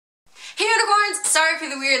Sorry for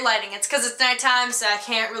the weird lighting. It's because it's nighttime, so I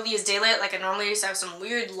can't really use daylight like I normally do, so I have some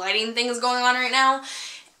weird lighting things going on right now.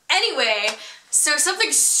 Anyway, so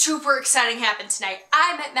something super exciting happened tonight.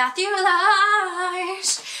 I met Matthew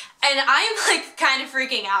Elijah, and I am like kind of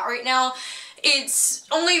freaking out right now. It's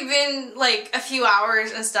only been like a few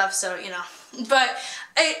hours and stuff, so you know, but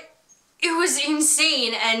it was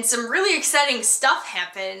insane, and some really exciting stuff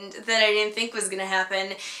happened that I didn't think was gonna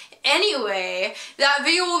happen. Anyway, that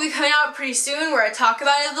video will be coming out pretty soon where I talk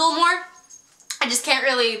about it a little more. I just can't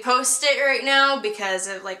really post it right now because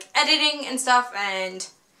of like editing and stuff, and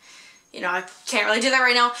you know, I can't really do that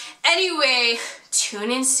right now. Anyway,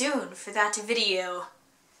 tune in soon for that video.